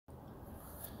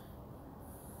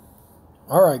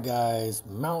All right, guys,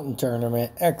 mountain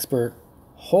tournament expert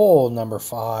hole number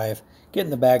 5. Getting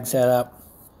the bag set up.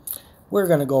 We're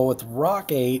going to go with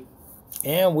Rock 8,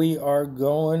 and we are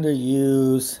going to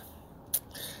use,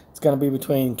 it's going to be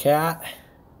between Cat,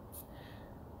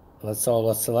 let's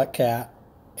select Cat,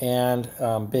 and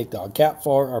Big Dog. Cat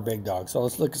 4 or Big Dog. So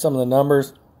let's look at some of the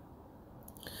numbers.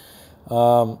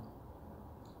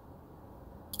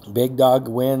 Big Dog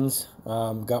wins,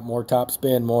 got more top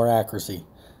spin, more accuracy.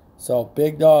 So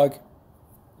Big Dog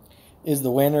is the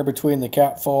winner between the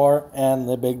Cat 4 and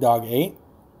the Big Dog 8.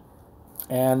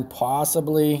 And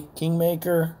possibly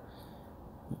Kingmaker,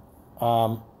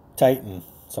 Titan.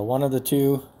 So one of the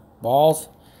two balls.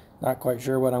 Not quite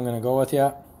sure what I'm going to go with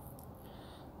yet.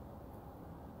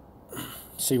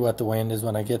 See what the wind is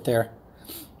when I get there.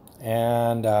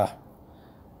 And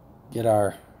get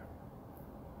our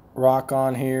rock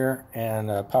on here and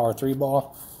a power 3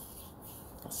 ball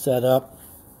set up.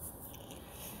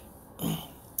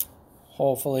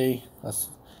 Hopefully, let's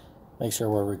make sure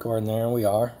we're recording there. We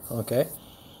are. Okay.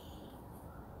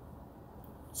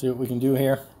 See what we can do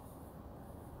here.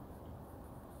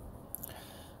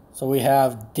 So we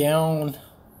have down,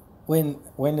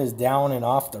 wind is down and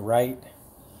off the right.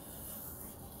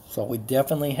 So we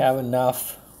definitely have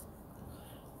enough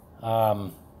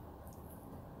enough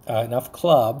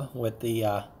club with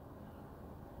the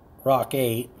Rock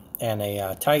 8 and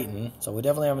a Titan. So we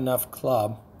definitely have enough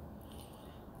club.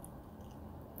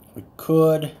 We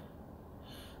could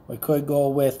go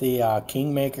with the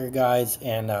Kingmaker guys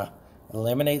and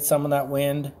eliminate some of that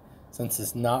wind, since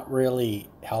it's not really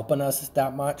helping us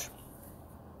that much.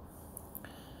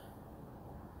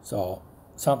 So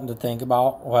something to think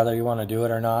about, whether you want to do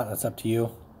it or not. That's up to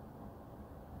you.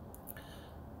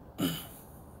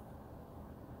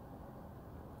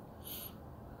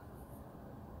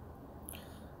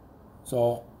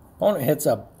 So opponent hits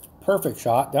a perfect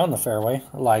shot down the fairway.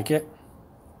 I like it.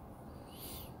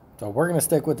 So we're going to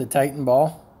stick with the Titan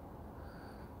ball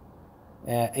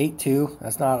at 8-2.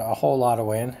 That's not a whole lot of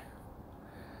wind.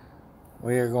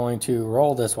 We are going to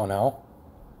roll this one out.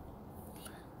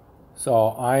 So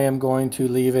I am going to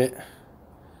leave it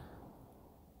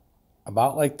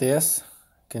about like this.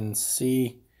 You can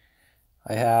see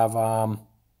I have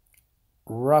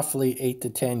roughly 8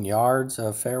 to 10 yards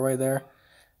of fairway there.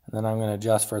 And then I'm going to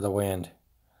adjust for the wind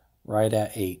right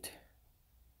at 8.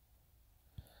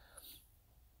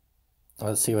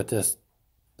 Let's see what this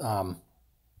bounce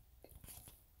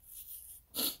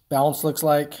looks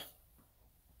like.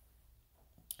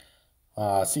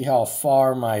 See how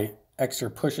far my extra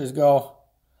pushes go.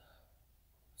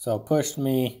 So pushed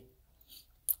me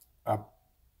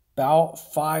about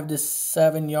 5 to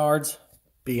 7 yards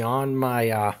beyond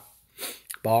my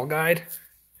ball guide.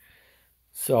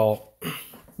 So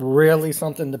really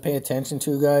something to pay attention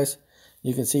to, guys.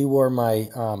 You can see where my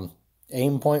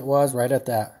aim point was, right at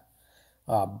that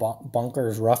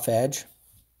bunker's rough edge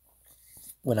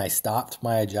when I stopped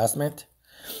my adjustment.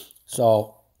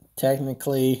 So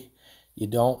technically you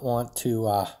don't want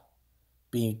to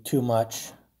be too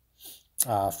much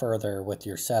further with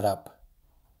your setup.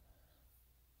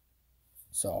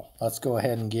 So let's go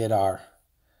ahead and get our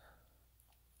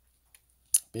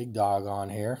Big Dog on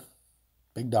here.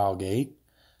 Big Dog 8.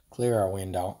 Clear our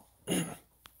wind out. Well,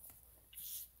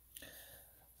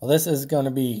 this is going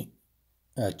to be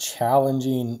a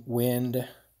challenging wind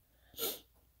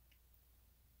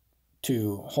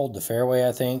to hold the fairway,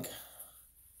 I think.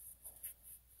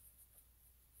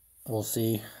 We'll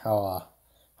see how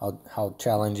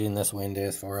challenging this wind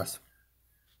is for us.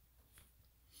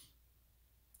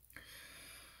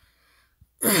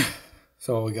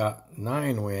 So we got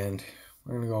 9 wind.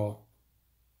 We're going to go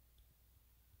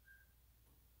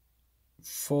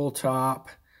full top.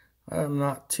 I'm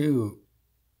not too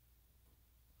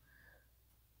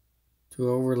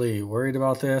overly worried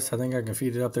about this. I think I can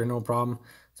feed it up there, no problem.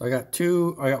 So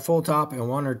I got full top and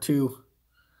 1 or 2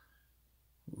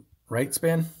 right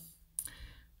spin. And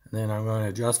then I'm going to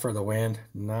adjust for the wind.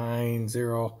 9,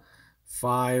 0,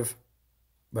 5.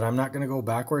 But I'm not going to go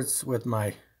backwards with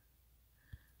my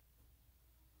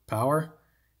power.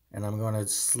 And I'm going to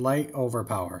slight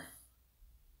overpower.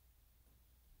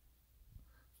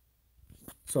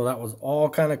 So that was all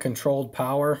kind of controlled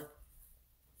power.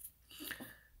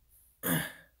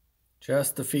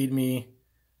 Just to feed me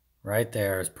right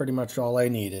there is pretty much all I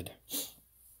needed.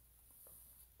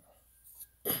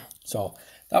 So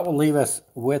that will leave us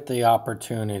with the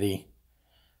opportunity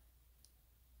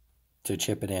to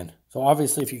chip it in. So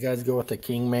obviously if you guys go with the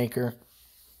Kingmaker,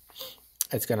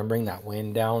 it's going to bring that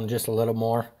wind down just a little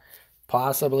more.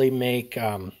 Possibly make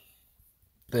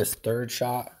this third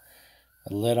shot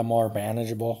a little more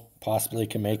manageable. possibly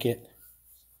can make it.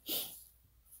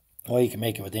 Well, you can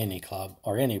make it with any club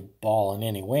or any ball in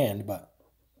any wind, but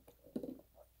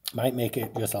might make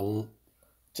it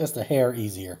just a hair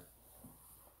easier.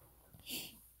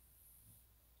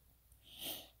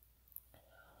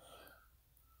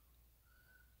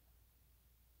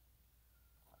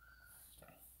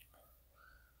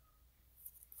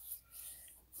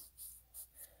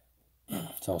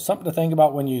 So something to think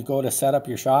about when you go to set up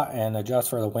your shot and adjust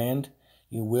for the wind.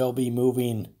 You will be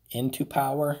moving into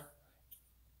power.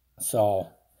 So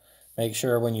make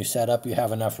sure when you set up you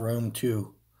have enough room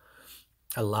to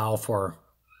allow for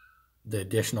the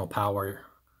additional power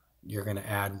you're going to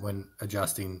add when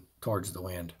adjusting towards the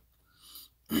wind.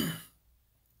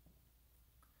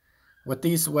 With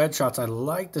these wedge shots, I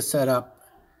like to set up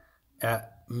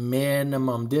at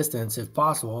minimum distance if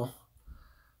possible,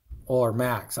 or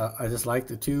max. I just like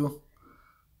the two.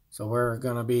 So we're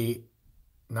going to be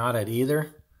not at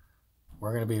either.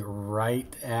 We're going to be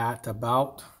right at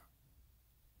about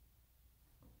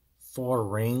 4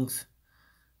 rings.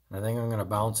 I think I'm going to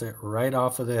bounce it right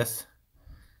off of this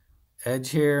edge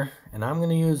here, and I'm going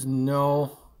to use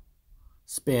no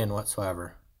spin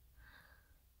whatsoever.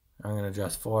 I'm going to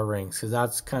adjust 4 rings because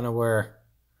that's kind of where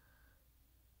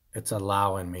it's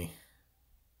allowing me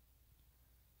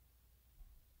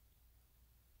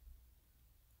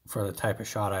for the type of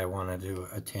shot I want to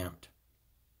attempt.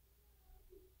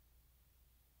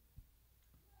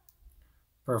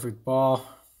 Perfect ball.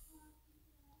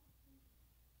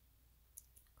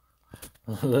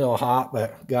 A little hot,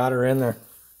 but got her in there.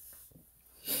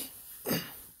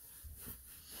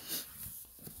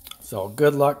 So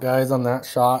good luck, guys, on that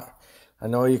shot. I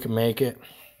know you can make it.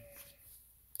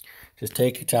 Just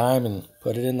take your time and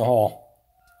put it in the hole.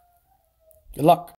 Good luck.